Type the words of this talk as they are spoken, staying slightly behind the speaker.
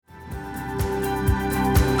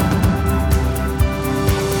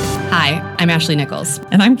Hi, I'm Ashley Nichols.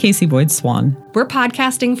 And I'm Casey Boyd Swan. We're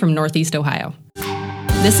podcasting from Northeast Ohio.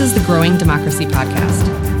 This is the Growing Democracy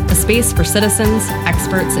Podcast, a space for citizens,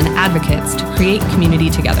 experts, and advocates to create community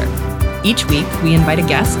together. Each week, we invite a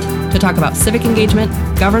guest to talk about civic engagement,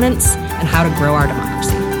 governance, and how to grow our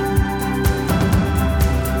democracy.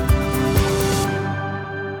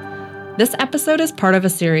 This episode is part of a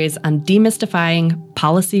series on demystifying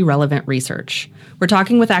policy-relevant research. We're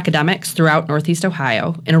talking with academics throughout Northeast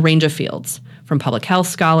Ohio in a range of fields, from public health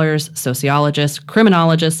scholars, sociologists,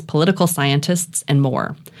 criminologists, political scientists, and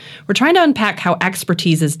more. We're trying to unpack how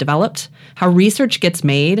expertise is developed, how research gets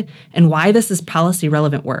made, and why this is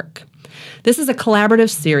policy-relevant work. This is a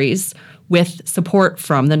collaborative series with support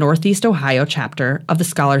from the Northeast Ohio chapter of the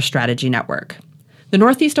Scholar Strategy Network. The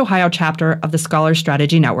Northeast Ohio chapter of the Scholar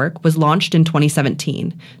Strategy Network was launched in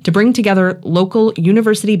 2017 to bring together local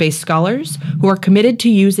university-based scholars who are committed to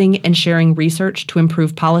using and sharing research to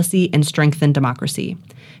improve policy and strengthen democracy.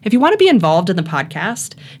 If you want to be involved in the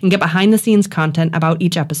podcast and get behind-the-scenes content about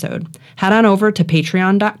each episode, head on over to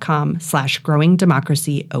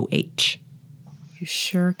patreon.com/growingdemocracyoh. You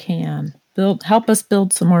sure can. Help us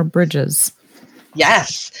build some more bridges.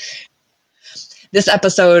 Yes. This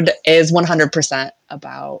episode is 100%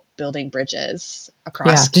 about building bridges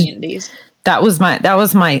across communities. That was my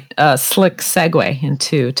slick segue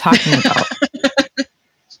into talking about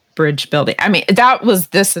bridge building. I mean, that was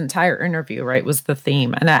this entire interview, right? Was the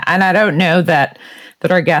theme, and I don't know that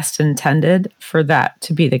our guest intended for that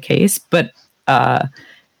to be the case, but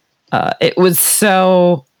it was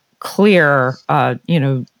so clear,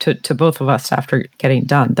 to both of us after getting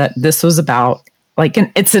done that this was about.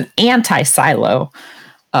 It's an anti-silo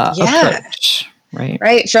approach, right?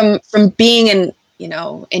 Right. From being an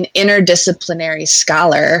interdisciplinary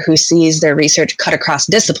scholar who sees their research cut across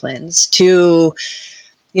disciplines to,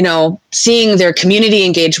 seeing their community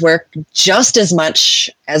engaged work just as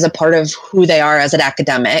much as a part of who they are as an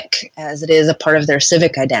academic, as it is a part of their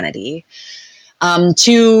civic identity,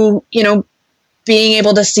 to, being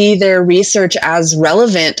able to see their research as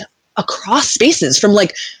relevant across spaces from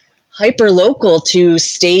hyper-local to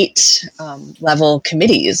state level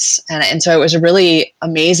committees. And so it was a really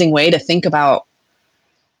amazing way to think about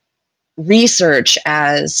research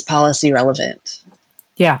as policy relevant.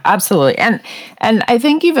 Yeah, absolutely. And I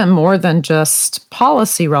think even more than just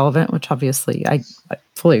policy relevant, which obviously I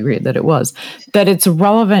fully agree that it was, that it's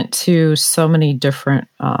relevant to so many different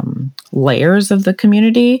layers of the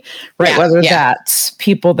community, right? Whether that's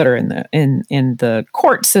people that are in the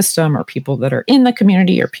court system, or people that are in the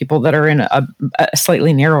community, or people that are in a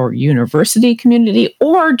slightly narrower university community,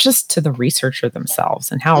 or just to the researcher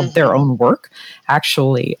themselves and how their own work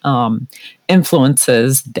actually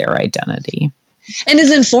influences their identity. And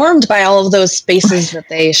is informed by all of those spaces that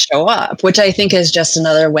they show up, which I think is just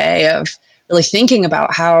another way of really thinking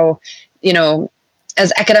about how,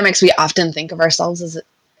 as academics, we often think of ourselves as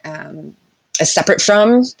separate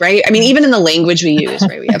from, right? I mean, even in the language we use,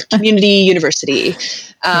 right? We have community, university,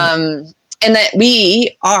 and that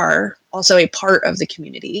we are also a part of the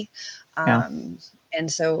community. And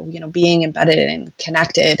so, being embedded and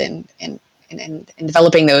connected and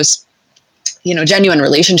developing those, genuine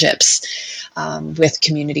relationships with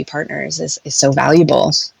community partners is so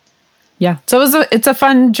valuable. Yeah. So it's a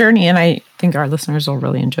fun journey, and I think our listeners will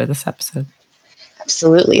really enjoy this episode.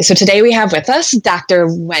 Absolutely. So today we have with us Dr.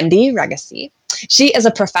 Wendy Regoeczi. She is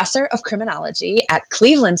a professor of criminology at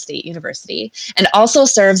Cleveland State University and also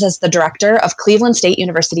serves as the director of Cleveland State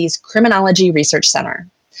University's Criminology Research Center.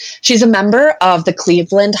 She's a member of the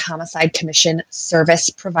Cleveland Homicide Commission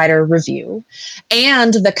Service Provider Review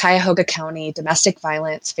and the Cuyahoga County Domestic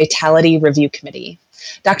Violence Fatality Review Committee.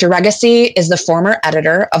 Dr. Regoeczi is the former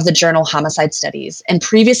editor of the journal Homicide Studies and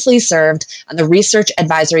previously served on the Research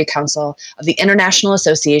Advisory Council of the International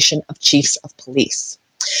Association of Chiefs of Police.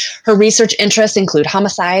 Her research interests include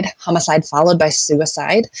homicide followed by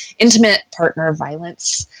suicide, intimate partner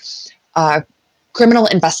violence, criminal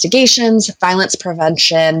investigations, violence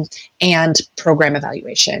prevention, and program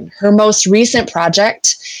evaluation. Her most recent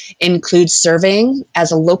project includes serving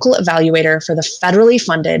as a local evaluator for the federally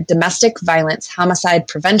funded Domestic Violence Homicide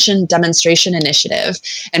Prevention Demonstration Initiative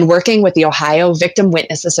and working with the Ohio Victim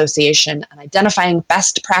Witness Association on identifying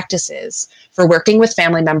best practices for working with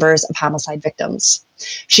family members of homicide victims.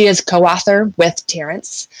 She is co-author with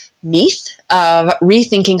Terrence Meath of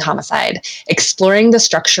Rethinking Homicide, Exploring the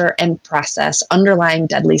Structure and Process Underlying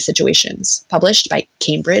Deadly Situations, published by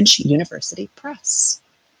Cambridge University Press.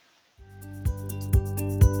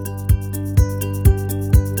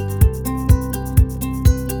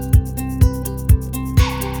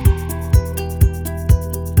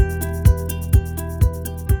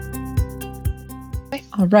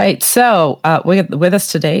 All right. So with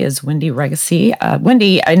us today is Wendy Regoeczi.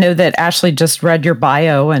 Wendy, I know that Ashley just read your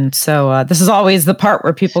bio. And so this is always the part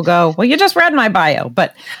where people go, well, you just read my bio.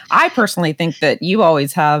 But I personally think that you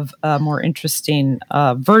always have a more interesting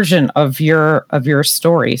version of your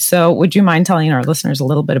story. So would you mind telling our listeners a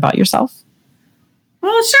little bit about yourself?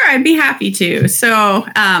 Well, sure. I'd be happy to. So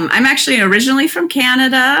I'm actually originally from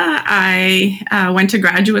Canada. I went to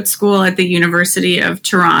graduate school at the University of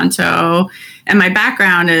Toronto. And my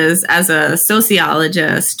background is as a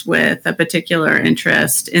sociologist with a particular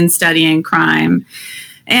interest in studying crime.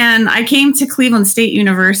 And I came to Cleveland State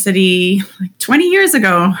University like 20 years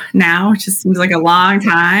ago now, which just seems like a long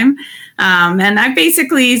time. And I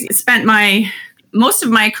basically spent most of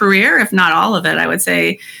my career, if not all of it, I would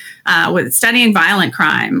say, with studying violent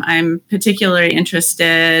crime. I'm particularly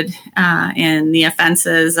interested in the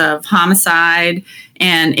offenses of homicide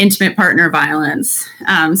and intimate partner violence.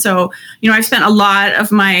 So, I've spent a lot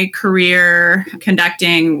of my career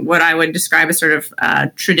conducting what I would describe as sort of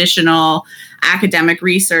traditional academic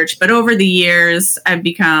research. But over the years, I've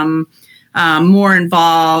become more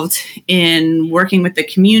involved in working with the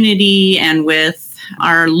community and with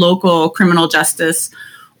our local criminal justice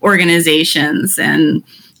organizations. And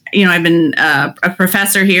I've been a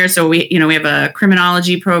professor here, so we have a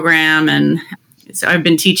criminology program, and so I've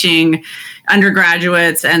been teaching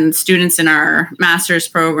undergraduates and students in our master's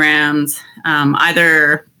programs,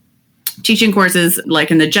 either teaching courses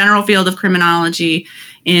like in the general field of criminology,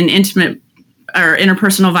 in intimate or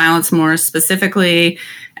interpersonal violence more specifically,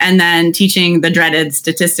 and then teaching the dreaded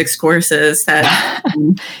statistics courses that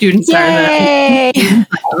students are.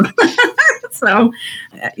 So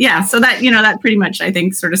that pretty much, I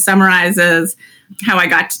think, sort of summarizes how I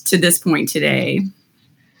got to this point today.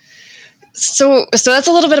 So that's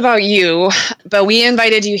a little bit about you, but we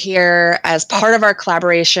invited you here as part of our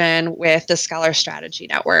collaboration with the Scholar Strategy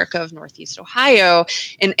Network of Northeast Ohio.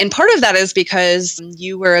 And part of that is because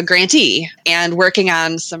you were a grantee and working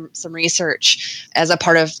on some research as a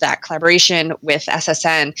part of that collaboration with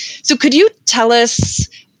SSN. So could you tell us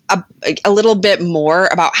a little bit more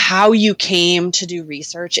about how you came to do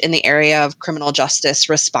research in the area of criminal justice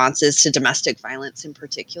responses to domestic violence in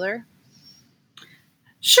particular?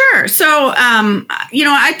 Sure. So,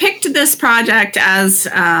 I picked this project as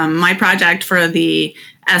my project for the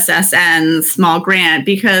SSN small grant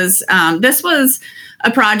because this was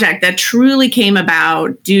a project that truly came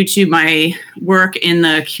about due to my work in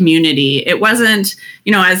the community. It wasn't,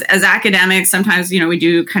 as academics, sometimes, we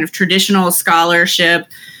do kind of traditional scholarship.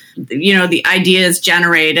 The ideas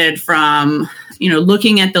generated from,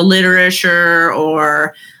 looking at the literature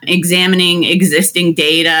or examining existing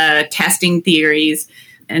data, testing theories,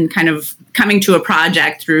 and kind of coming to a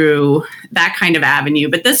project through that kind of avenue.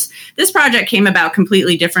 But this project came about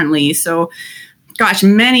completely differently. So,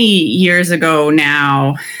 many years ago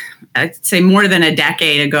now, I'd say more than a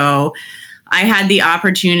decade ago, I had the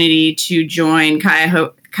opportunity to join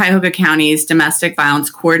Cuyahoga County's Domestic Violence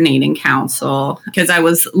Coordinating Council because I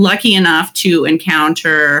was lucky enough to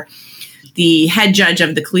encounter the head judge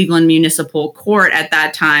of the Cleveland Municipal Court at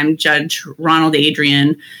that time, Judge Ronald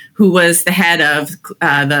Adrian, who was the head of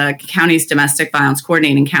the county's Domestic Violence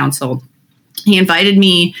Coordinating Council. He invited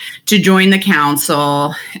me to join the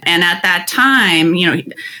council. And at that time,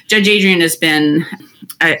 Judge Adrian has been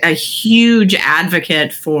a huge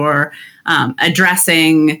advocate for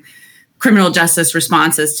addressing criminal justice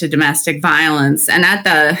responses to domestic violence. And at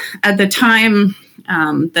the time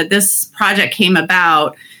that this project came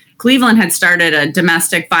about, Cleveland had started a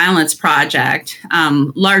domestic violence project,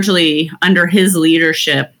 largely under his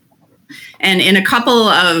leadership. And in a couple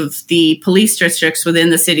of the police districts within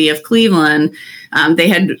the city of Cleveland, they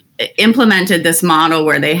had implemented this model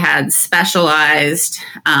where they had specialized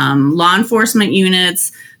law enforcement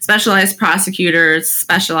units, specialized prosecutors,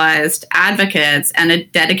 specialized advocates, and a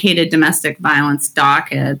dedicated domestic violence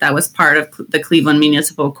docket that was part of the Cleveland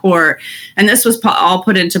Municipal Court. And this was all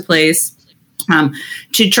put into place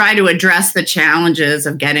to try to address the challenges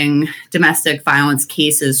of getting domestic violence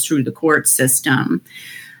cases through the court system.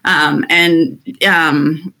 Their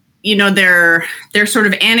sort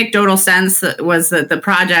of anecdotal sense was that the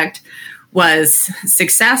project was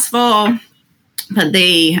successful, but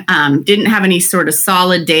they didn't have any sort of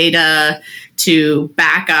solid data to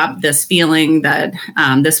back up this feeling that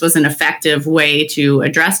this was an effective way to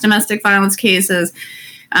address domestic violence cases.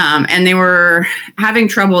 And they were having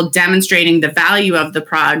trouble demonstrating the value of the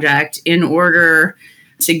project in order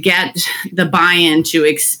to get the buy-in to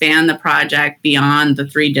expand the project beyond the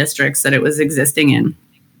 3 districts that it was existing in.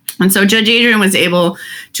 And so Judge Adrian was able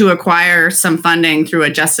to acquire some funding through a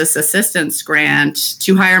justice assistance grant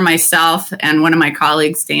to hire myself and one of my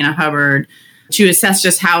colleagues, Dana Hubbard, to assess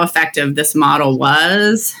just how effective this model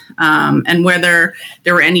was, and whether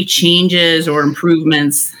there were any changes or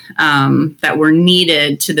improvements that were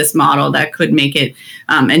needed to this model that could make it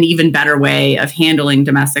an even better way of handling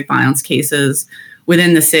domestic violence cases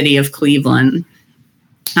within the city of Cleveland.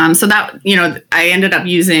 So that, I ended up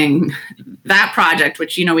using that project,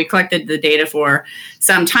 which, we collected the data for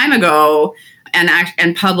some time ago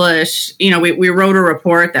and published, we wrote a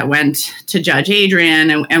report that went to Judge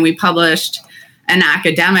Adrian and we published an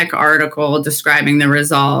academic article describing the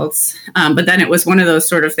results. But then it was one of those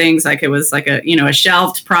sort of things, like it was like a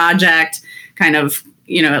shelved project, kind of,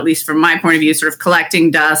 at least from my point of view, sort of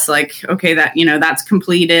collecting dust, like, okay, that, that's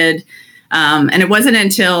completed. And it wasn't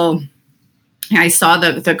until I saw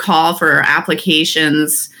the call for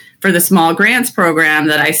applications for the small grants program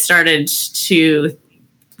that I started to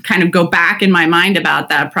kind of go back in my mind about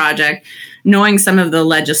that project, knowing some of the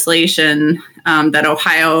legislation that the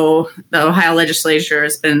Ohio legislature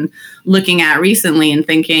has been looking at recently and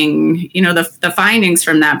thinking, the findings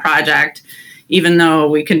from that project, even though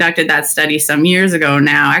we conducted that study some years ago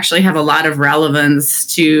now, actually have a lot of relevance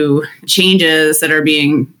to changes that are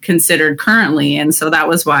being considered currently. And so that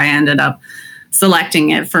was why I ended up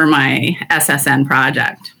selecting it for my SSN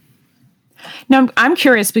project. Now, I'm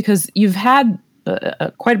curious because you've had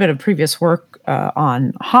quite a bit of previous work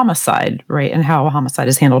on homicide, right, and how homicide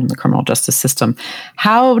is handled in the criminal justice system.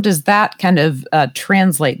 How does that kind of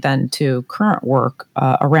translate then to current work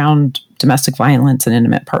around domestic violence and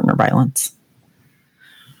intimate partner violence?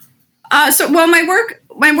 My work,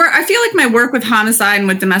 I feel like my work with homicide and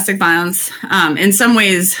with domestic violence in some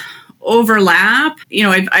ways overlap.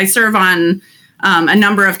 I serve on a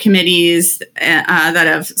number of committees that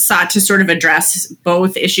have sought to sort of address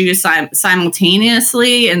both issues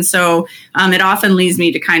simultaneously. And so it often leads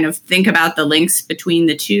me to kind of think about the links between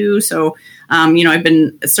the two. So, I've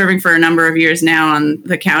been serving for a number of years now on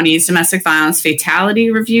the county's Domestic Violence Fatality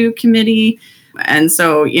Review Committee. And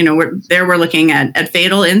so, we're looking at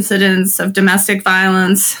fatal incidents of domestic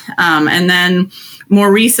violence. And then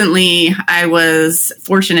more recently, I was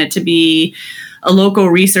fortunate to be a local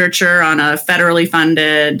researcher on a federally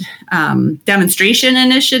funded demonstration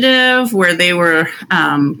initiative where they were,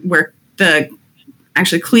 Cleveland, I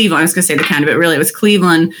was going to say the county, but really it was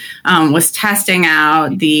Cleveland, was testing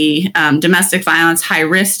out the domestic violence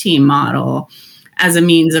high-risk team model as a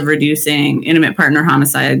means of reducing intimate partner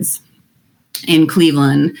homicides in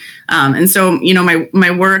Cleveland. And so,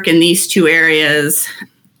 my work in these two areas,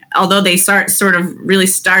 although they sort of really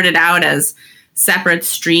started out as separate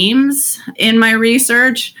streams in my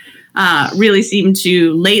research, really seem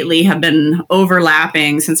to lately have been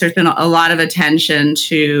overlapping since there's been a lot of attention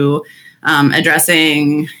to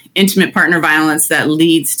addressing intimate partner violence that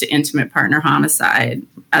leads to intimate partner homicide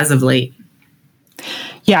as of late.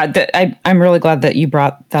 Yeah, I'm really glad that you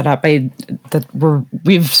brought that up.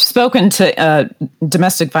 We've spoken to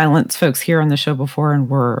domestic violence folks here on the show before, and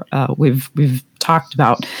we've talked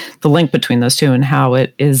about the link between those two and how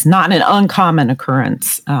it is not an uncommon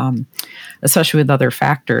occurrence, especially with other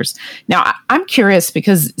factors. Now, I'm curious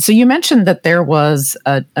because you mentioned that there was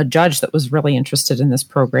a judge that was really interested in this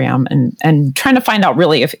program and trying to find out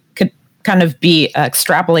really if it could kind of be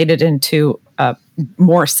extrapolated into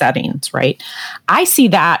more settings, right? I see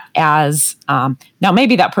that as, now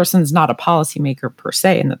maybe that person's not a policymaker per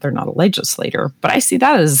se and that they're not a legislator, but I see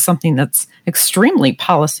that as something that's extremely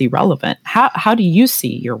policy relevant. How do you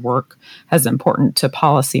see your work as important to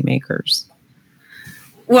policymakers?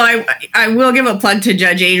 Well, I will give a plug to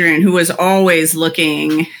Judge Adrian, who was always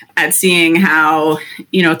looking at seeing how,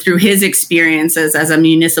 through his experiences as a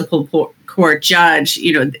municipal court judge,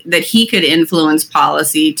 that he could influence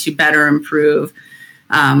policy to better improve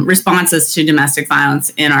responses to domestic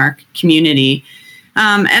violence in our community.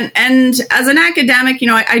 And as an academic,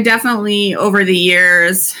 I definitely over the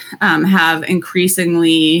years have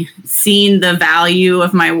increasingly seen the value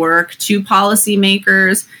of my work to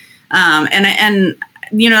policymakers. And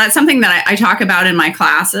that's something that I talk about in my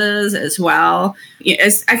classes as well.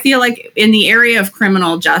 I feel like in the area of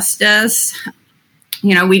criminal justice,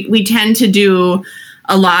 we tend to do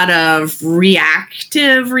a lot of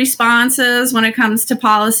reactive responses when it comes to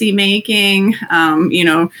policy making.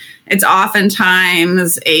 It's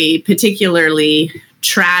oftentimes a particularly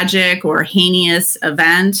tragic or heinous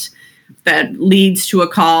event that leads to a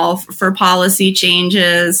call for policy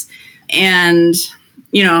changes. And,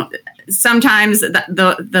 sometimes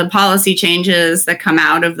the policy changes that come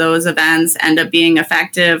out of those events end up being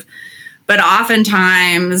effective. But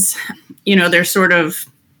oftentimes, they're sort of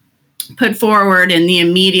put forward in the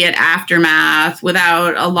immediate aftermath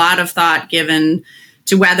without a lot of thought given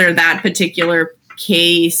to whether that particular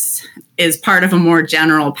case is part of a more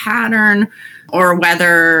general pattern or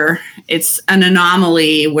whether it's an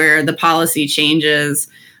anomaly where the policy changes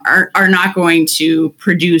are not going to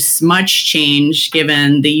produce much change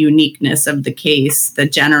given the uniqueness of the case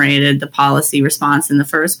that generated the policy response in the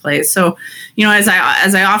first place. So, as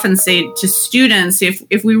I often say to students,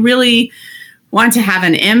 if we really want to have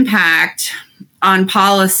an impact on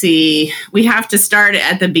policy, we have to start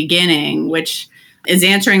at the beginning, which is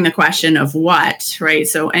answering the question of what, right?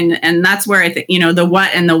 So, and that's where I think, the what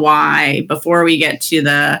and the why before we get to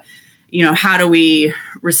the, how do we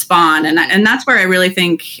respond? And that's where I really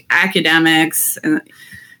think academics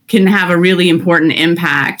can have a really important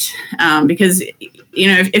impact because,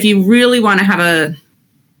 if you really want to have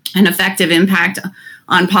an effective impact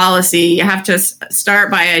on policy, you have to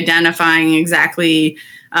start by identifying exactly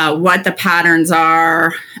what the patterns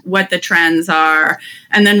are, what the trends are,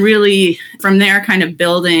 and then really from there kind of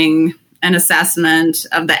building an assessment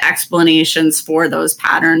of the explanations for those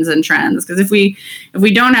patterns and trends. Because if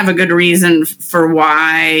we don't have a good reason for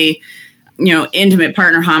why, intimate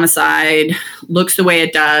partner homicide looks the way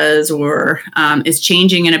it does or is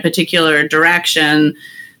changing in a particular direction,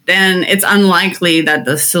 then it's unlikely that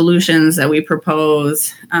the solutions that we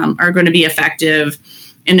propose are going to be effective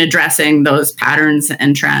in addressing those patterns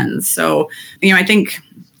and trends. So, I think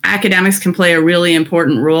academics can play a really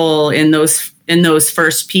important role in those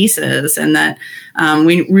first pieces, and that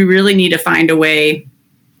we really need to find a way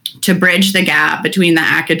to bridge the gap between the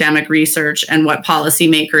academic research and what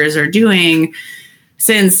policymakers are doing,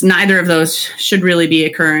 since neither of those should really be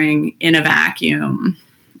occurring in a vacuum.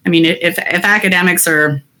 I mean, if academics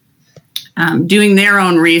are doing their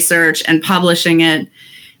own research and publishing it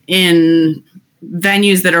in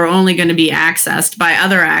venues that are only going to be accessed by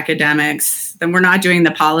other academics, then we're not doing the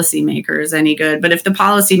policymakers any good. But if the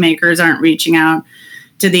policymakers aren't reaching out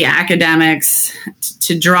to the academics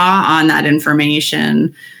to draw on that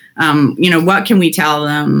information, what can we tell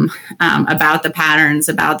them about the patterns,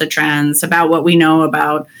 about the trends, about what we know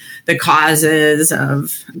about the causes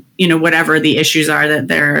of, whatever the issues are that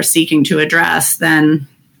they're seeking to address, then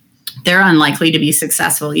they're unlikely to be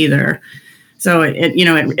successful either. So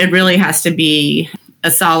it really has to be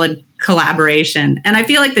a solid collaboration, and I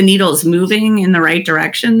feel like the needle is moving in the right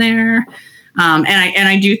direction there. And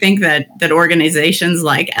I do think that organizations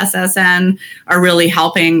like SSN are really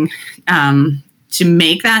helping to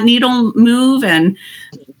make that needle move, and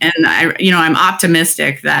I'm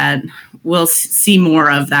optimistic that we'll see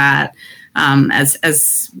more of that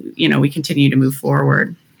as we continue to move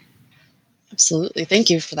forward. Absolutely. Thank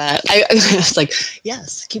you for that. I was like,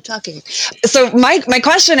 yes, keep talking. So my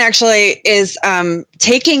question actually is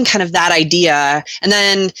taking kind of that idea and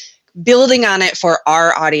then building on it for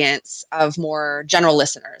our audience of more general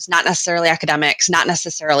listeners, not necessarily academics, not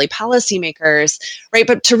necessarily policymakers, right?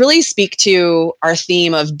 But to really speak to our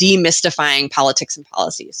theme of demystifying politics and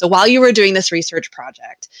policy. So while you were doing this research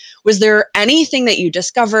project, was there anything that you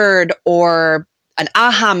discovered or an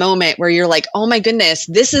aha moment where you're like, oh my goodness,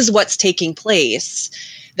 this is what's taking place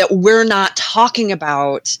that we're not talking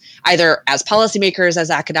about either as policymakers,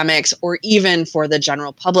 as academics, or even for the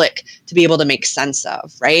general public to be able to make sense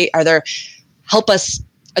of, right? Are there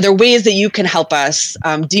ways that you can help us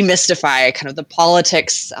demystify kind of the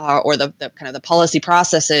politics or the kind of the policy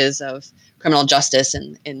processes of criminal justice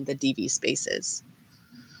in the DV spaces?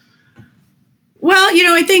 Well,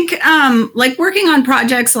 I think like working on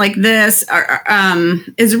projects like this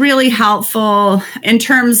is really helpful in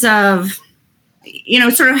terms of,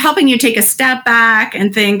 sort of helping you take a step back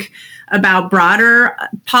and think about broader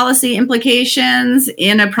policy implications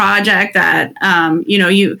in a project that,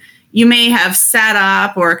 you may have set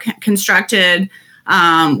up or constructed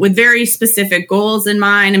with very specific goals in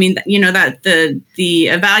mind. I mean, that the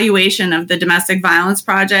evaluation of the domestic violence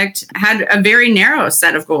project had a very narrow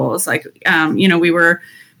set of goals. Like, we were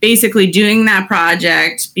basically doing that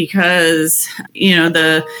project because,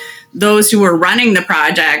 those who were running the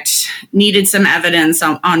project needed some evidence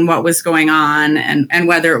on what was going on and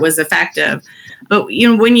whether it was effective. But,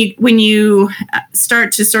 when you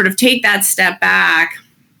start to sort of take that step back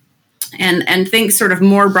and think sort of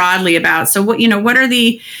more broadly about, so what are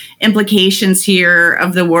the implications here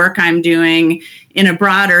of the work I'm doing in a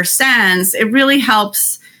broader sense, it really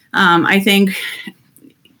helps, I think,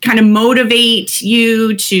 kind of motivate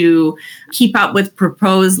you to keep up with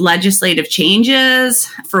proposed legislative changes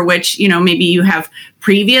for which, maybe you have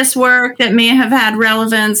previous work that may have had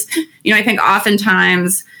relevance. I think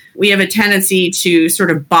oftentimes we have a tendency to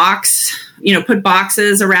sort of put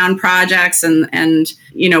boxes around projects and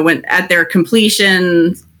when at their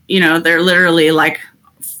completion, they're literally like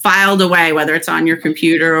filed away, whether it's on your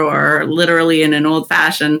computer or literally in an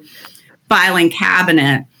old-fashioned filing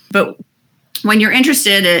cabinet. But when you're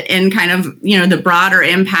interested in kind of, the broader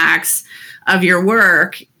impacts of your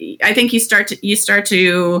work, I think you start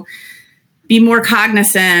to be more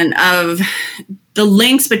cognizant of the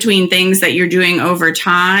links between things that you're doing over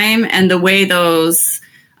time and the way those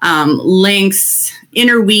links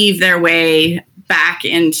interweave their way back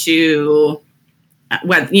into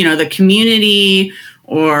the community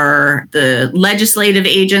or the legislative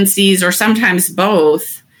agencies, or sometimes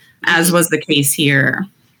both, as was the case here.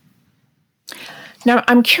 Now,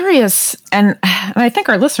 I'm curious, and I think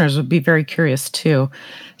our listeners would be very curious too.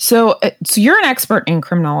 So you're an expert in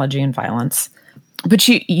criminology and violence, but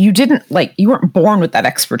you weren't born with that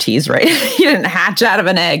expertise, right? You didn't hatch out of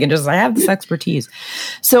an egg and just, I have this expertise.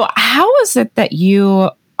 So how is it that you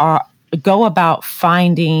go about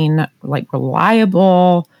finding like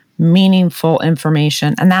reliable, meaningful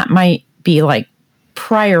information? And that might be like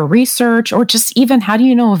prior research, or just even how do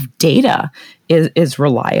you know if data is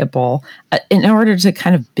reliable in order to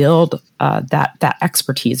kind of build that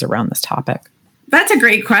expertise around this topic? That's a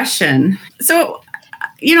great question. So,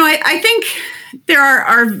 I think there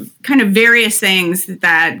are kind of various things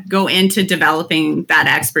that go into developing that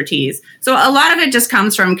expertise. So a lot of it just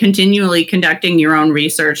comes from continually conducting your own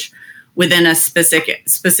research within a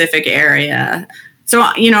specific area. So,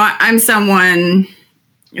 I'm someone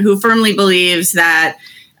who firmly believes that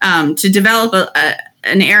to develop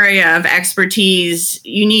an area of expertise,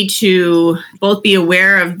 you need to both be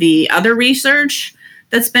aware of the other research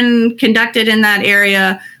that's been conducted in that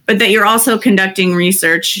area, but that you're also conducting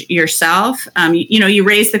research yourself. You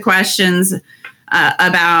raise the questions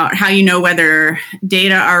about how you know whether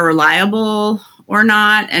data are reliable or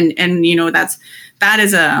not, and that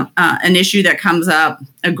is an issue that comes up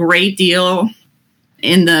a great deal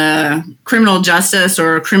in the criminal justice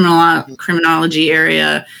or criminology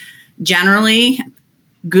area generally.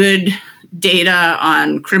 Good data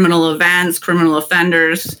on criminal events, criminal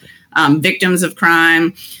offenders, victims of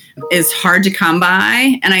crime is hard to come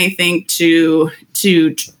by. And I think to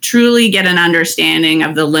truly get an understanding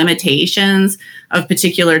of the limitations of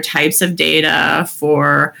particular types of data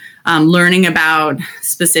for learning about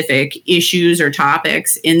specific issues or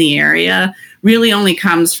topics in the area really only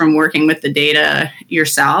comes from working with the data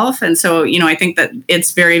yourself. And so, I think that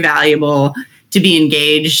it's very valuable to be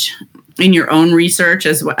engaged in your own research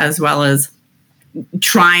as well as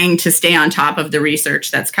trying to stay on top of the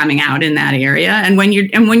research that's coming out in that area. And when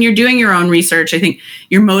you're doing your own research, I think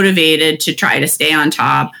you're motivated to try to stay on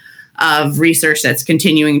top of research that's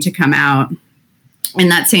continuing to come out in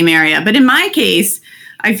that same area. But in my case,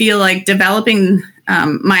 I feel like developing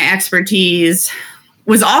my expertise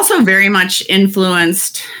was also very much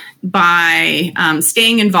influenced by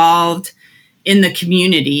staying involved in the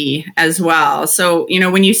community as well. So,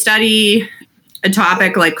 when you study a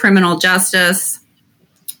topic like criminal justice,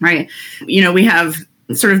 right, we have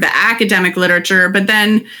sort of the academic literature, but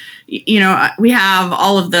then, we have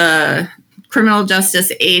all of the criminal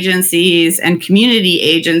justice agencies and community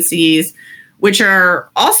agencies, which are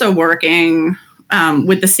also working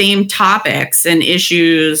with the same topics and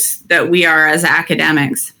issues that we are as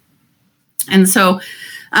academics. And so,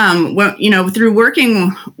 through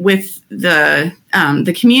working with the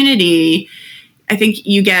community, I think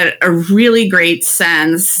you get a really great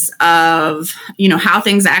sense of, how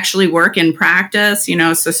things actually work in practice,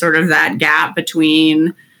 so sort of that gap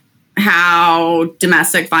between how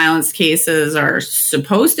domestic violence cases are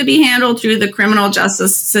supposed to be handled through the criminal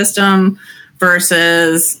justice system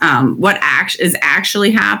versus what is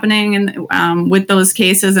actually happening with those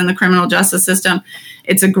cases in the criminal justice system.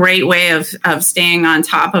 It's a great way of staying on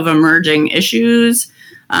top of emerging issues.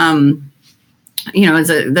 The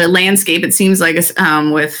landscape, it seems like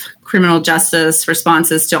with criminal justice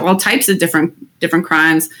responses to all types of different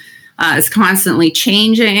crimes is constantly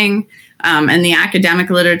changing. And the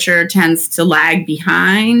academic literature tends to lag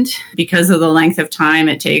behind because of the length of time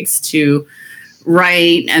it takes to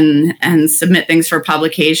write and submit things for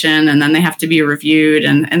publication, and then they have to be reviewed.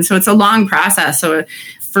 And so it's a long process. So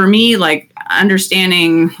for me, like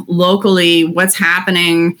understanding locally what's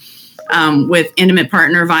happening with intimate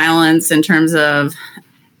partner violence in terms of,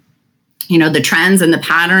 the trends and the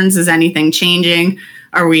patterns, is anything changing?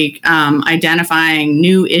 Are we identifying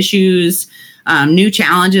new issues, new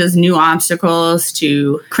challenges, new obstacles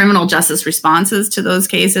to criminal justice responses to those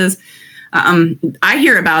cases? I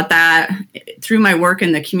hear about that through my work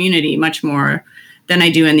in the community much more than I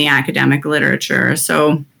do in the academic literature.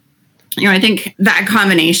 So, I think that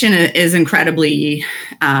combination is incredibly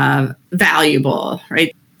valuable,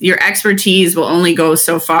 right? Your expertise will only go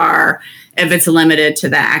so far if it's limited to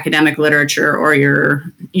the academic literature or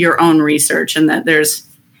your own research, and that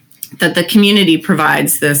the community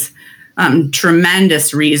provides this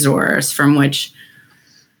tremendous resource from which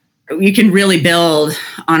you can really build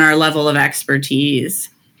on our level of expertise.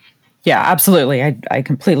 Yeah, absolutely. I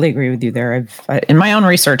completely agree with you there. In my own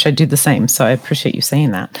research, I do the same. So I appreciate you saying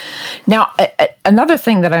that. Now, another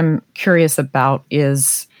thing that I'm curious about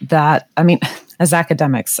is that, I mean, as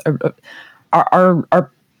academics,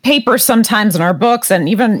 our papers sometimes in our books and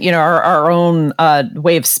even, our own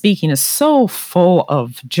way of speaking is so full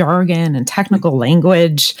of jargon and technical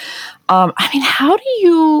language. I mean, how do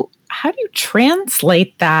you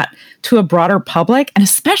translate that to a broader public, and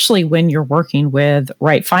especially when you're working with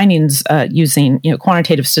findings using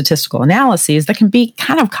quantitative statistical analyses that can be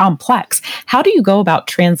kind of complex? How do you go about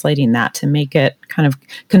translating that to make it kind of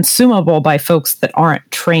consumable by folks that aren't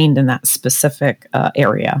trained in that specific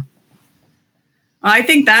area? Well, I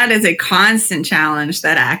think that is a constant challenge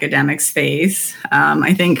that academics face.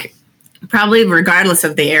 I think probably regardless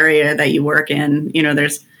of the area that you work in,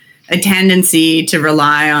 there's a tendency to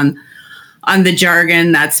rely on the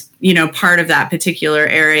jargon that's, part of that particular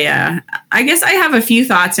area. I guess I have a few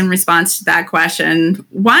thoughts in response to that question.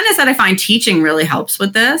 One is that I find teaching really helps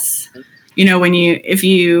with this. If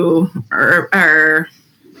you are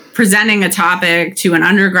presenting a topic to an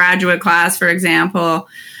undergraduate class, for example,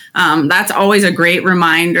 that's always a great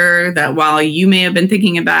reminder that while you may have been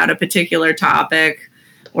thinking about a particular topic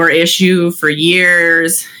or issue for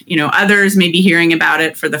years, others may be hearing about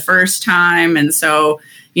it for the first time. And so,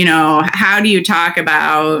 how do you talk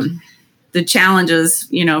about the challenges,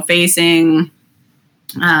 facing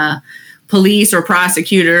police or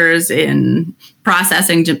prosecutors in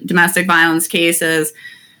processing domestic violence cases?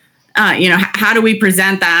 How do we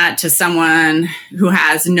present that to someone who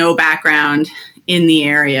has no background in the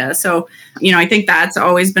area? So, I think that's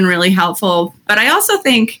always been really helpful. But I also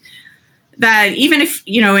think that even if,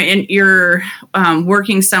 you're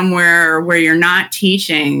working somewhere where you're not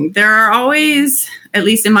teaching, there are always, at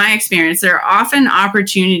least in my experience, there are often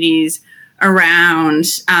opportunities around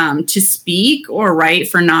to speak or write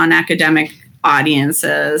for non-academic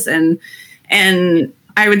audiences. And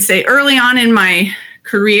I would say early on in my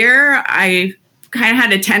career, I kind of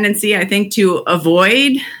had a tendency, I think, to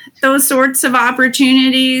avoid those sorts of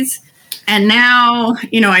opportunities. And now,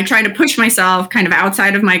 I try to push myself kind of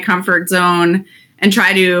outside of my comfort zone and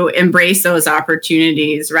try to embrace those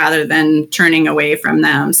opportunities rather than turning away from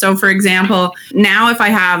them. So, for example, now if I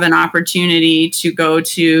have an opportunity to go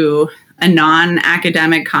to a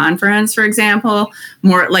non-academic conference, for example,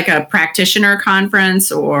 more like a practitioner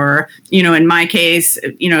conference, or, in my case,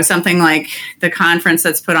 something like the conference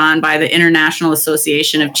that's put on by the International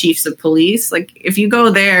Association of Chiefs of Police. Like, if you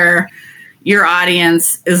go there, your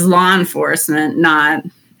audience is law enforcement, not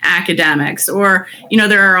academics. Or,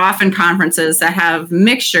 there are often conferences that have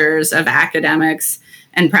mixtures of academics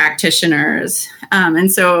and practitioners.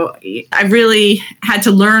 And so I've really had to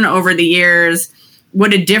learn over the years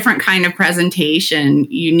what a different kind of presentation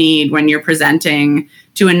you need when you're presenting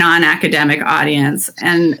to a non-academic audience.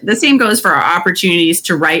 And the same goes for our opportunities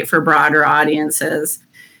to write for broader audiences.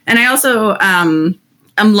 And I also am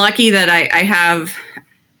lucky that I have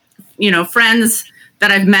friends that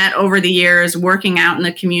I've met over the years working out in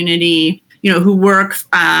the community, who work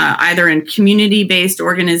either in community-based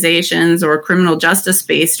organizations or criminal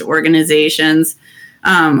justice-based organizations,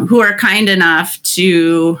 who are kind enough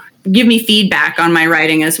to give me feedback on my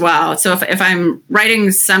writing as well. So if I'm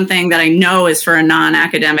writing something that I know is for a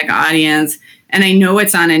non-academic audience, and I know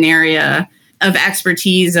it's on an area of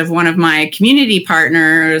expertise of one of my community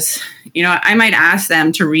partners, I might ask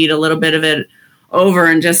them to read a little bit of it over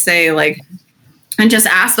and just say, and just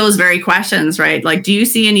ask those very questions, right? Like, do you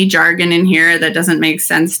see any jargon in here that doesn't make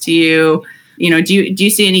sense to you? Do you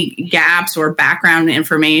see any gaps or background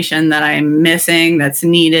information that I'm missing that's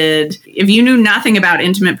needed? If you knew nothing about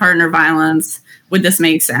intimate partner violence, would this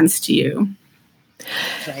make sense to you?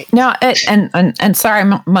 Right. Now, and sorry,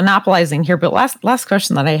 I'm monopolizing here, but last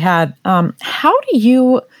question that I had, how do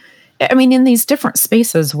you, in these different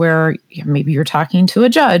spaces where maybe you're talking to a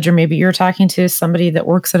judge, or maybe you're talking to somebody that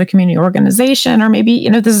works at a community organization, or maybe,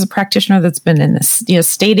 this is a practitioner that's been in this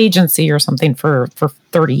state agency or something for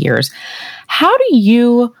 30 years. How do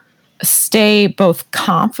you stay both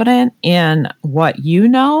confident in what you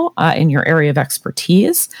know in your area of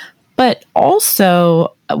expertise, but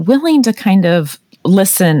also willing to kind of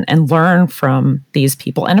listen and learn from these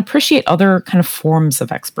people and appreciate other kind of forms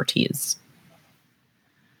of expertise?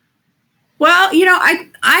 Well,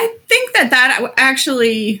 I think that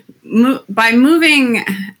actually, by moving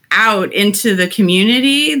out into the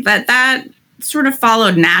community, that sort of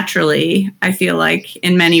followed naturally, I feel like,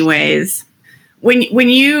 in many ways.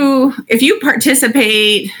 If you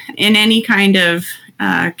participate in any kind of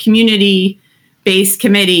community-based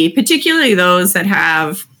committee, particularly those that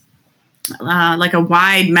have like a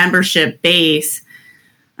wide membership base,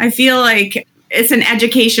 I feel like it's an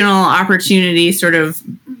educational opportunity sort of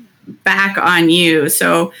back on you.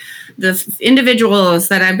 So the individuals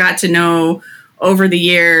that I've got to know over the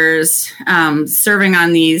years, serving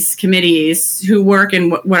on these committees, who work in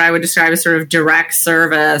what I would describe as sort of direct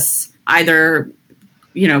service, either,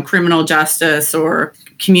 criminal justice or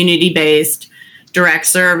community-based direct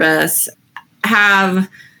service, have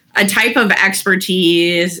a type of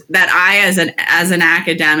expertise that I, as an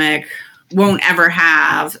academic, won't ever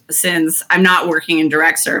have, since I'm not working in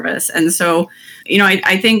direct service. And so,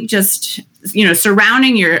 I think just,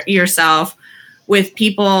 surrounding yourself with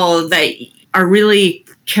people that are really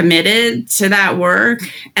committed to that work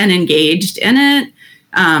and engaged in it.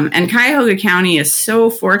 And Cuyahoga County is so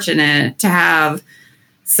fortunate to have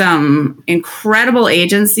some incredible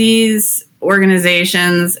agencies,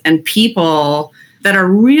 organizations, and people that are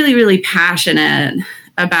really, really passionate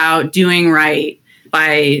about doing right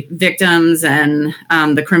by victims and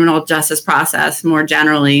the criminal justice process more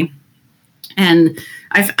generally. And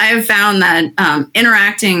I have found that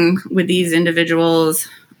interacting with these individuals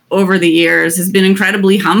over the years has been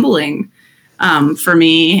incredibly humbling for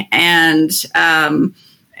me, and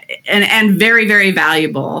very, very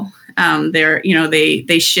valuable.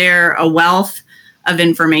 They share a wealth of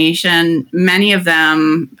information. Many of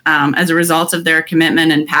them, as a result of their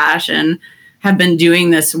commitment and passion, have been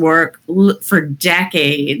doing this work for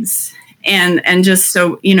decades. And just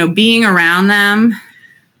so, being around them,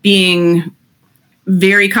 being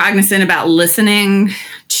very cognizant about listening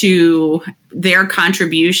to their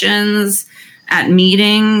contributions at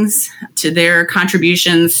meetings, to their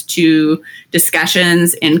contributions to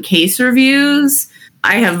discussions in case reviews,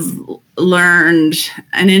 I have learned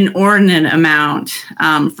an inordinate amount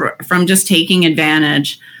from just taking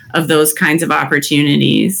advantage of those kinds of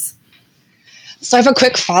opportunities. So I have a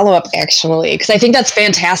quick follow-up, actually, because I think that's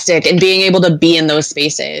fantastic, and being able to be in those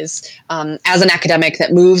spaces as an academic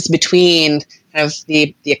that moves between kind of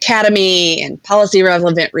the academy and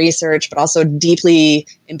policy-relevant research, but also deeply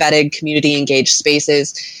embedded community-engaged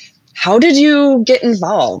spaces. How did you get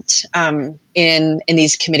involved in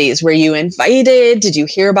these committees? Were you invited? Did you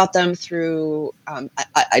hear about them through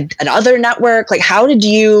another network? Like, how did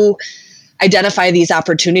you identify these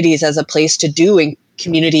opportunities as a place to do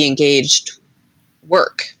community-engaged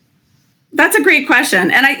work? That's a great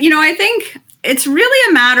question. And I think it's really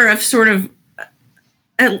a matter of sort of,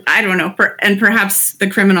 I don't know, and perhaps the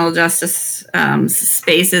criminal justice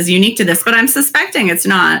space is unique to this, but I'm suspecting it's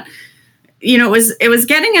not. It was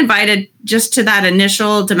getting invited just to that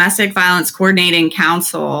initial Domestic Violence Coordinating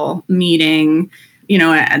Council meeting,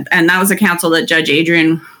 and that was a council that Judge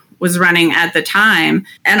Adrian was running at the time.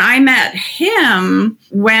 And I met him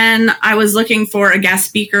when I was looking for a guest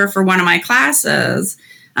speaker for one of my classes.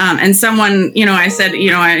 And someone, I said,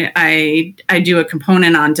 I do a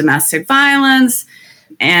component on domestic violence.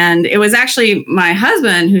 And it was actually my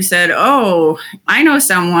husband who said, oh, I know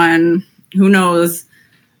someone who knows,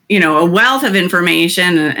 a wealth of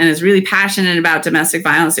information and is really passionate about domestic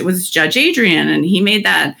violence. It was Judge Adrian, and he made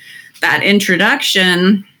that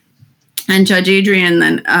introduction. And Judge Adrian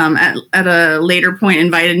then at a later point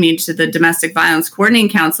invited me to the Domestic Violence Coordinating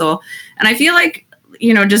Council. And I feel like,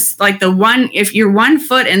 just like if you're 1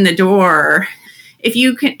 foot in the door, if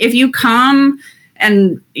you come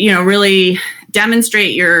and, really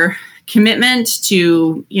demonstrate your commitment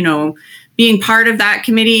to, being part of that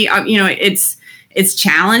committee, it's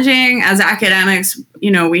challenging as academics.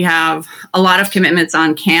 We have a lot of commitments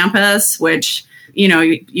on campus, which,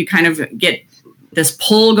 you kind of get this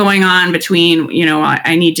pull going on between,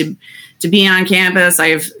 I need to be on campus. I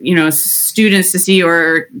have, students to see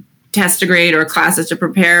or test to grade or classes to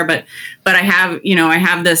prepare, but I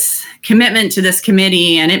have this commitment to this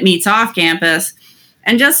committee, and it meets off campus.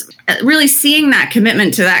 And just really seeing that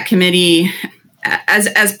commitment to that committee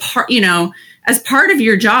as part of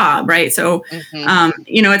your job, right? So,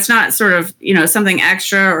 it's not sort of, something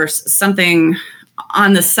extra or something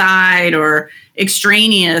on the side or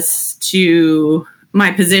extraneous to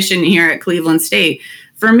my position here at Cleveland State.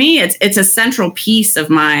 For me, it's a central piece of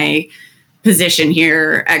my position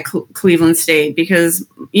here at Cleveland State, because,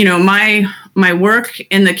 my work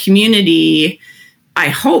in the community, I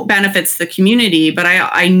hope benefits the community, but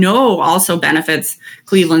I know also benefits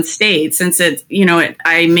Cleveland State, since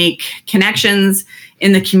I make connections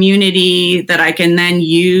in the community that I can then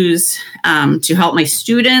use to help my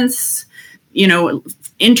students,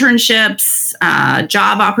 internships,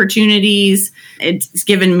 job opportunities. It's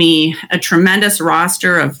given me a tremendous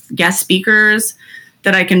roster of guest speakers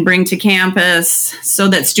that I can bring to campus so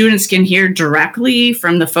that students can hear directly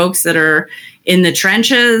from the folks that are in the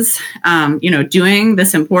trenches, doing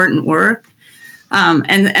this important work. So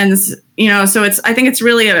I think it's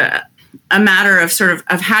really a matter of sort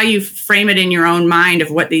of how you frame it in your own mind of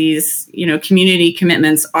what these, community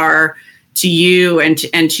commitments are to you and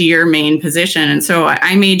to your main position. And so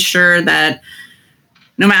I made sure that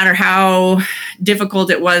no matter how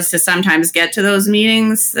difficult it was to sometimes get to those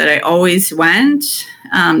meetings, that I always went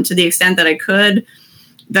to the extent that I could,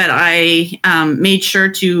 that I made sure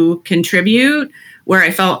to contribute where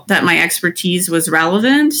I felt that my expertise was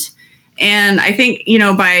relevant. And I think,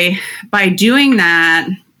 by doing that,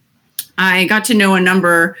 I got to know a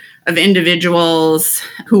number of individuals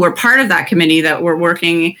who were part of that committee that were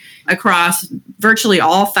working across virtually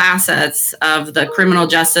all facets of the criminal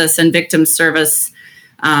justice and victim service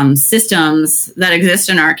systems that exist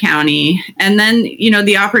in our county. And then,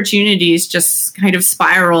 the opportunities just kind of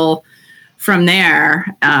spiral from there.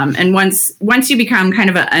 And once you become kind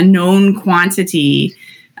of a known quantity,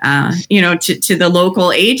 to the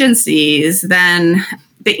local agencies, then,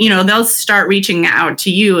 they'll start reaching out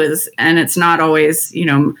to you and it's not always,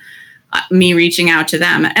 me reaching out to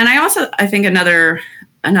them. And I think another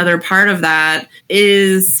part of that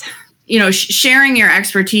is, sharing your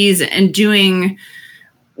expertise and doing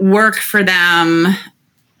work for them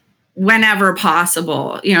whenever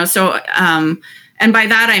possible, and by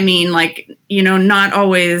that, I mean, not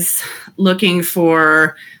always looking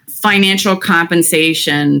for financial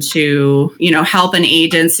compensation to, help an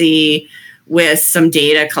agency with some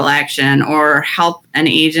data collection or help an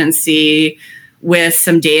agency with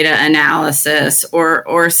some data analysis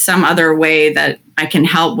or some other way that I can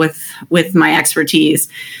help with my expertise.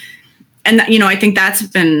 And, I think that's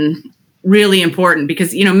been really important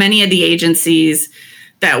because, many of the agencies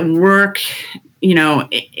that work,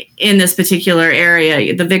 in this particular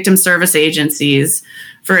area, the victim service agencies,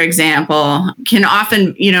 for example, can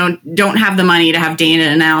often, don't have the money to have data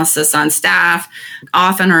analysis on staff,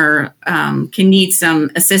 often can need some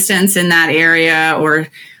assistance in that area or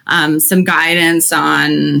some guidance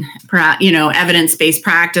on, evidence-based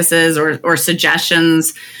practices or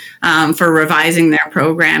suggestions for revising their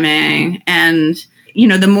programming. And,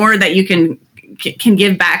 the more that you can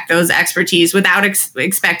give back those expertise without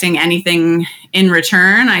expecting anything in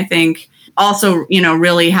return, I think also,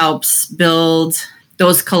 really helps build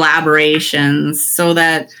those collaborations so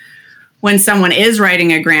that when someone is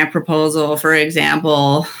writing a grant proposal, for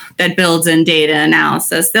example, that builds in data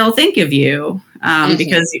analysis, they'll think of you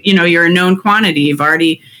because, you're a known quantity. You've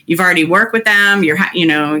already worked with them.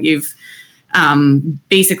 You've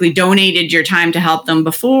basically donated your time to help them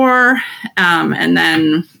before. And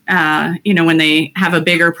then, when they have a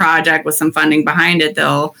bigger project with some funding behind it,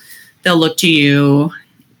 they'll look to you,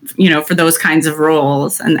 for those kinds of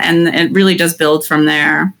roles. And it really does build from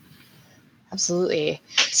there. Absolutely.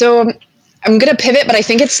 So I'm going to pivot, but I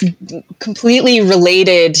think it's completely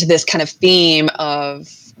related to this kind of theme of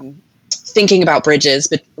thinking about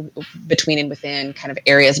bridges between and within kind of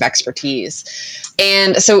areas of expertise.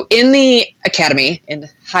 And so in the academy, in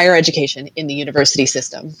higher education, in the university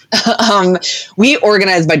system, we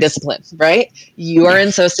organize by discipline, right? You are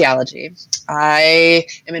in sociology. I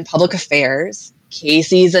am in public affairs.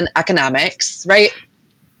 Casey's in economics, right?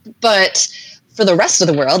 But for the rest of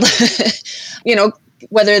the world,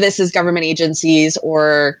 whether this is government agencies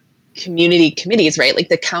or community committees, right? Like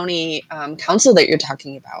the county council that you're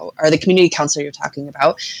talking about, or the community council you're talking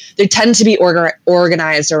about, they tend to be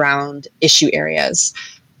organized around issue areas,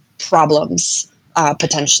 problems,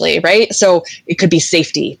 potentially, right? So it could be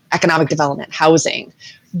safety, economic development, housing.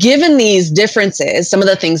 Given these differences, some of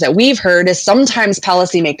the things that we've heard is sometimes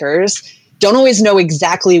policymakers don't always know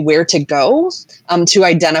exactly where to go to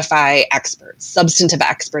identify experts, substantive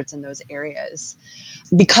experts in those areas,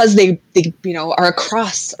 because they are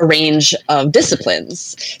across a range of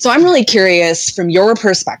disciplines. So I'm really curious, from your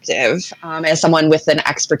perspective, as someone with an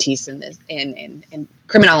expertise in this, in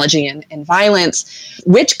criminology and violence,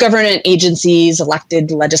 which government agencies, elected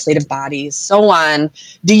legislative bodies, so on,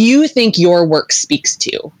 do you think your work speaks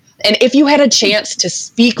to? And if you had a chance to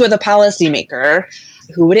speak with a policymaker,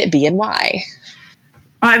 who would it be and why?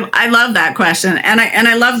 I love that question, and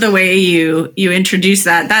I love the way you introduce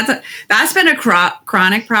that. That's been a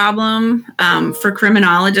chronic problem for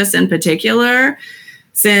criminologists in particular,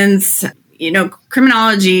 since,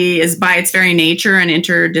 criminology is by its very nature an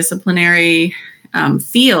interdisciplinary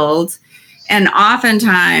field. And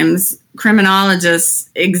oftentimes criminologists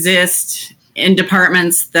exist in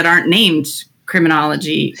departments that aren't named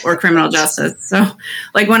criminology or criminal justice. So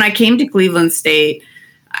like when I came to Cleveland State,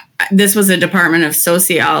 this was a department of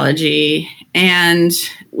sociology, and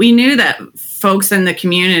we knew that folks in the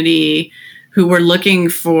community who were looking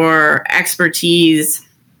for expertise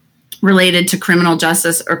related to criminal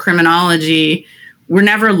justice or criminology were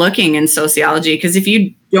never looking in sociology, because if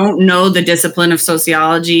you don't know the discipline of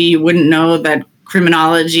sociology, you wouldn't know that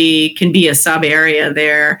criminology can be a sub area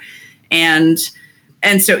there. And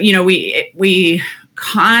so, we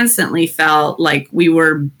constantly felt like we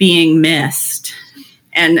were being missed.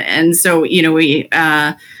 And so,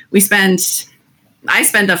 I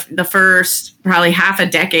spent the first probably half a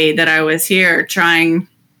decade that I was here trying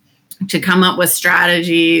to come up with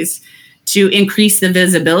strategies to increase the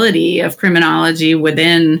visibility of criminology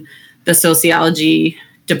within the sociology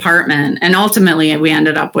department. And ultimately, we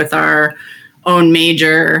ended up with our own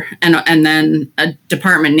major and then a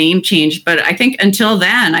department name change. But I think until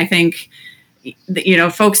then,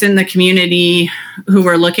 folks in the community who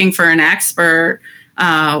were looking for an expert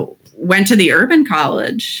went to the urban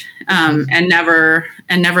college and never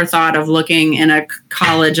thought of looking in a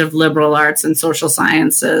college of liberal arts and social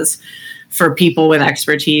sciences for people with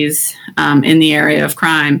expertise in the area of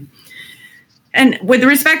crime. And with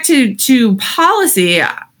respect to policy,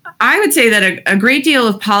 I would say that a great deal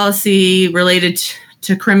of policy related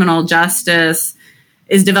to criminal justice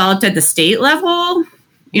is developed at the state level.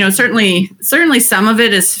 Certainly some of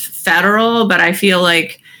it is federal, but I feel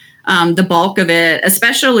like the bulk of it,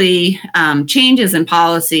 especially changes in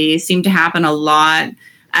policy, seem to happen a lot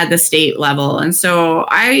at the state level. And so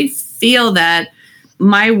I feel that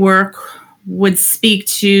my work would speak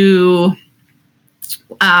to,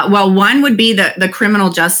 one would be the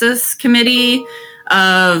Criminal Justice Committee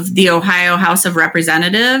of the Ohio House of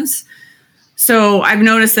Representatives. So I've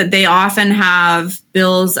noticed that they often have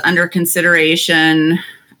bills under consideration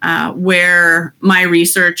where my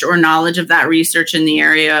research or knowledge of that research in the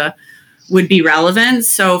area would be relevant.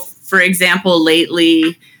 So, for example,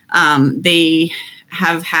 lately they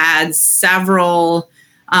have had several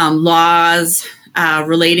laws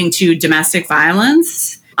relating to domestic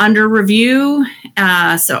violence under review.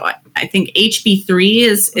 So I think HB 3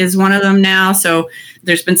 is one of them now. So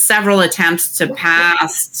there's been several attempts to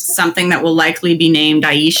pass something that will likely be named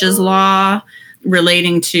Aisha's Law,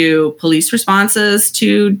 relating to police responses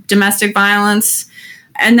to domestic violence.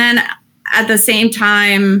 And then at the same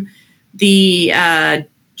time, the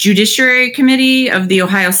Judiciary Committee of the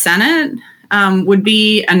Ohio Senate would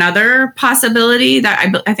be another possibility.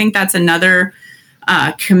 That I think that's another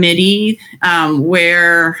committee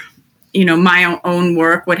where my own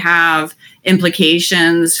work would have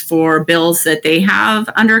implications for bills that they have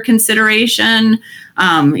under consideration.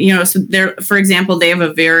 So there, for example, they have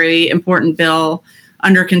a very important bill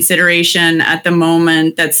under consideration at the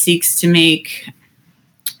moment that seeks to make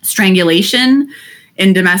strangulation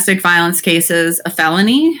in domestic violence cases a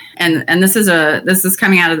felony. And this is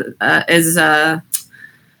coming out of I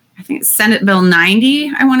think it's Senate Bill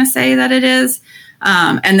 90. I want to say that it is.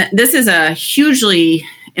 And this is a hugely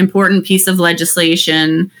important piece of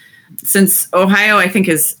legislation, since Ohio, I think,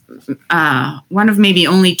 is one of maybe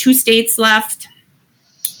only 2 states left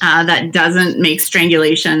that doesn't make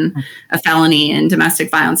strangulation a felony in domestic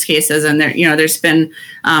violence cases. And there's been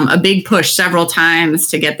a big push several times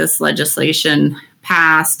to get this legislation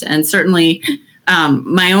passed. And certainly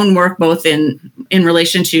my own work, both in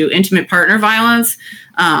relation to intimate partner violence,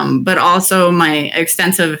 but also my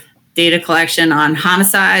extensive data collection on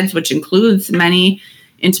homicides, which includes many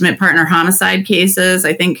intimate partner homicide cases.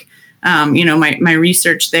 I think, my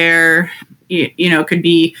research there, could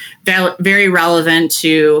be very relevant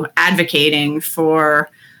to advocating for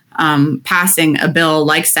passing a bill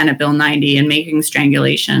like Senate Bill 90 and making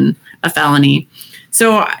strangulation a felony.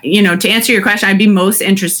 So, to answer your question, I'd be most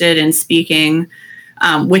interested in speaking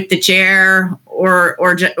with the chair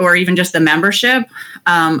or even just the membership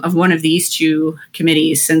of one of these 2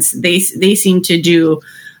 committees, since they seem to do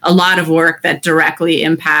a lot of work that directly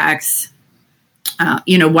impacts,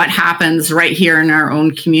 what happens right here in our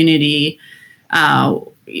own community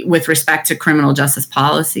with respect to criminal justice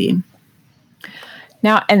policy.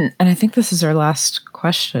 Now, and I think this is our last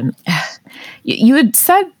question. You had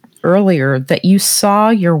said earlier that you saw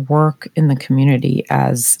your work in the community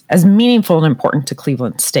as meaningful and important to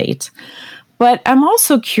Cleveland State. But I'm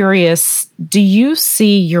also curious, do you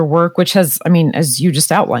see your work, which has, as you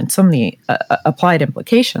just outlined, so many applied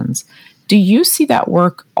implications, Do you see that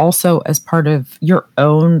work also as part of your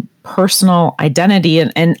own personal identity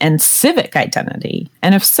and civic identity?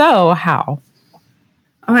 And if so, how?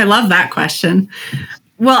 Oh, I love that question.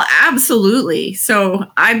 Well, absolutely. So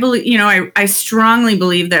I believe, I strongly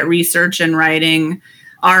believe that research and writing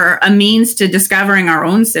are a means to discovering our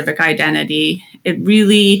own civic identity. It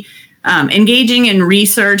really engaging in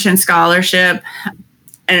research and scholarship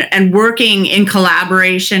and working in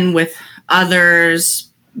collaboration with others,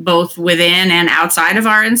 both within and outside of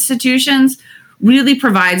our institutions, really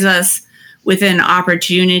provides us with an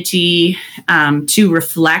opportunity to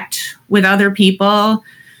reflect with other people,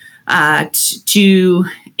 to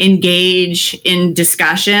engage in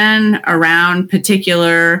discussion around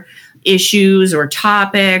particular issues or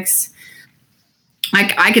topics.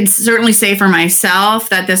 I could certainly say for myself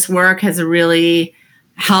that this work has really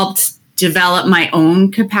helped develop my own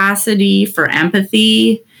capacity for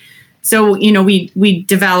empathy. So, we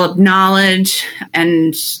develop knowledge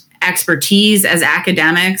and expertise as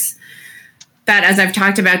academics that, as I've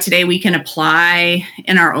talked about today, we can apply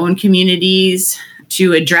in our own communities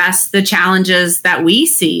to address the challenges that we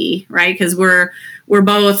see, right? Because we're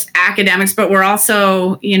both academics, but we're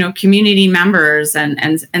also, community members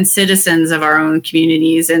and citizens of our own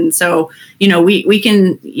communities. And so, we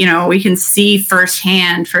can see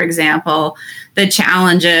firsthand, for example, the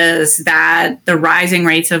challenges that the rising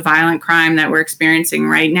rates of violent crime that we're experiencing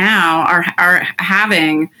right now are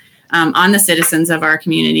having on the citizens of our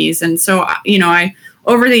communities. And so,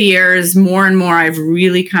 over the years, more and more, I've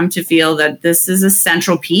really come to feel that this is a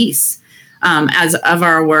central piece as of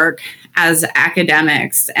our work as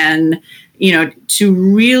academics, and to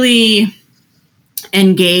really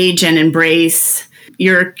engage and embrace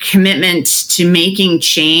your commitment to making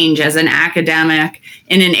change as an academic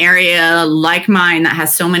in an area like mine that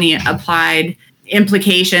has so many applied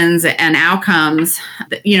implications and outcomes.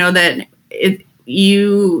 That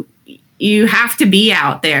you have to be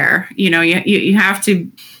out there. You have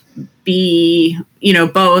to be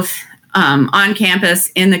both on campus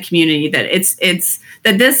in the community. That it's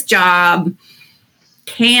that this job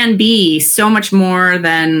can be so much more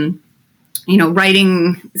than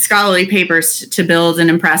writing scholarly papers to build an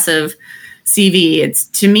impressive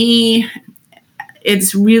CV. To me,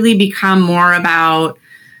 it's really become more about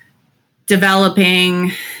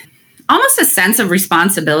developing almost a sense of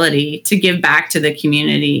responsibility to give back to the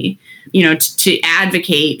community, to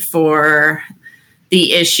advocate for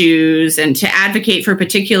the issues and to advocate for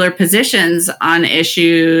particular positions on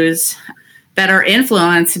issues that are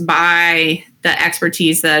influenced by the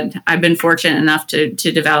expertise that I've been fortunate enough to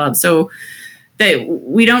develop. So that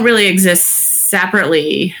we don't really exist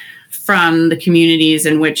separately from the communities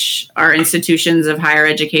in which our institutions of higher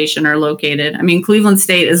education are located. I mean, Cleveland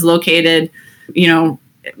State is located,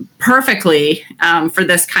 perfectly for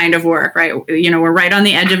this kind of work, right? We're right on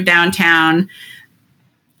the edge of downtown,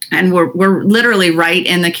 and we're literally right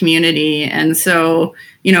in the community. And so,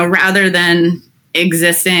 rather than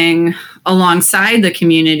existing alongside the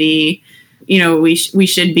community, we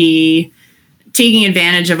should be taking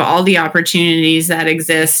advantage of all the opportunities that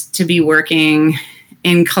exist to be working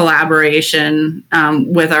in collaboration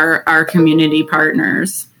with our community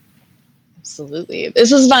partners. Absolutely. This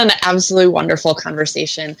has been an absolutely wonderful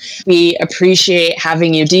conversation. We appreciate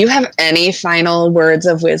having you. Do you have any final words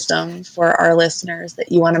of wisdom for our listeners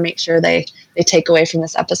that you want to make sure they take away from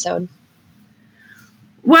this episode?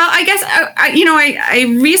 Well, I guess,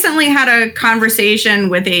 I recently had a conversation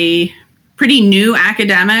with a pretty new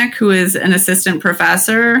academic who is an assistant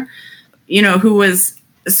professor, who was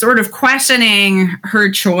sort of questioning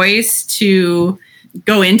her choice to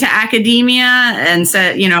go into academia, and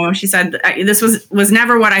said, she said, this was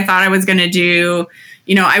never what I thought I was going to do.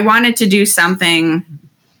 I wanted to do something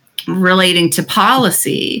relating to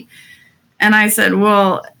policy. And I said,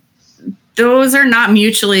 well, those are not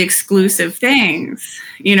mutually exclusive things.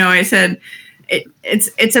 I said,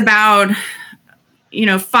 it's about,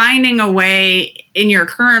 finding a way in your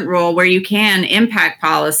current role where you can impact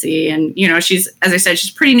policy. And, she's, as I said,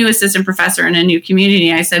 she's a pretty new assistant professor in a new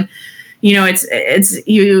community. I said, it's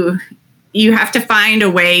you have to find a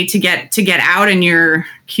way to get out in your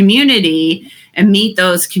community and meet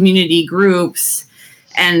those community groups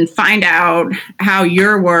and find out how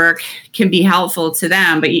your work can be helpful to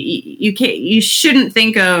them. But you shouldn't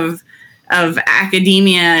think of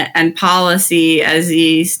academia and policy as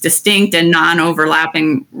these distinct and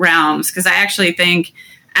non-overlapping realms, because I actually think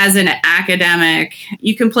as an academic,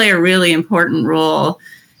 you can play a really important role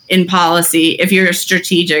in policy if you're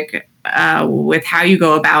strategic with how you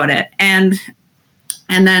go about it. And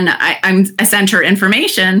And then I sent her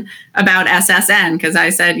information about SSN because I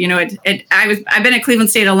said, I've been at Cleveland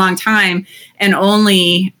State a long time, and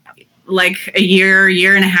only like a year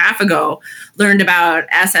and a half ago learned about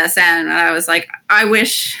SSN. And I was like, I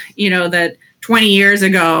wish, that 20 years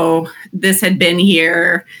ago this had been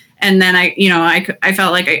here. And then I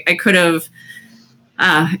felt like I could have,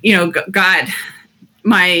 got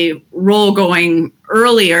my role going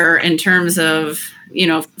earlier in terms of,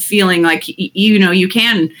 feeling like, you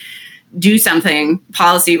can do something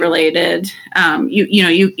policy related.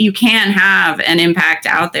 You can have an impact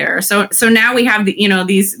out there. So now we have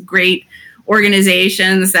these great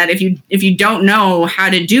organizations that if you don't know how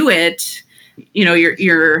to do it,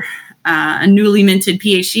 you're a newly minted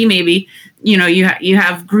PhD, maybe, you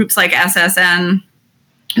have groups like SSN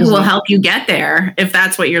who will help you get there if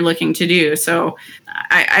that's what you're looking to do. So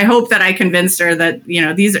I hope that I convinced her that,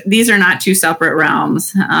 these are not two separate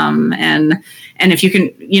realms. And if you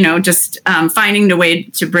can, just finding the way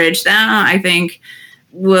to bridge them, I think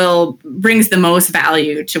brings the most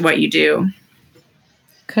value to what you do.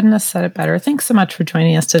 Couldn't have said it better. Thanks so much for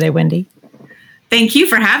joining us today, Wendy. Thank you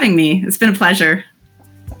for having me. It's been a pleasure.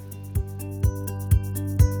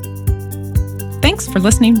 Thanks for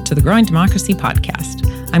listening to the Growing Democracy podcast.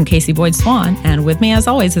 I'm Casey Boyd Swan, and with me as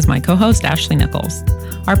always is my co-host Ashley Nichols.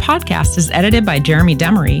 Our podcast is edited by Jeremy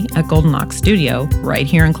Demery at Golden Ox Studio, right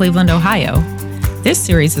here in Cleveland, Ohio. This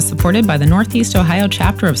series is supported by the Northeast Ohio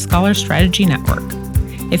chapter of Scholar Strategy Network.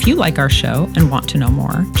 If you like our show and want to know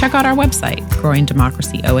more, check out our website,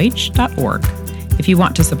 growingdemocracyoh.org. If you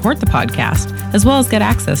want to support the podcast, as well as get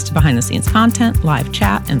access to behind-the-scenes content, live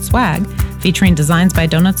chat, and swag, featuring designs by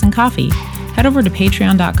Donuts and Coffee, head over to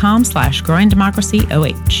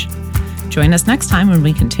patreon.com/growingdemocracyoh. Join us next time when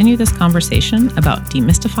we continue this conversation about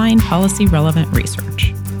demystifying policy-relevant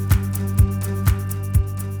research.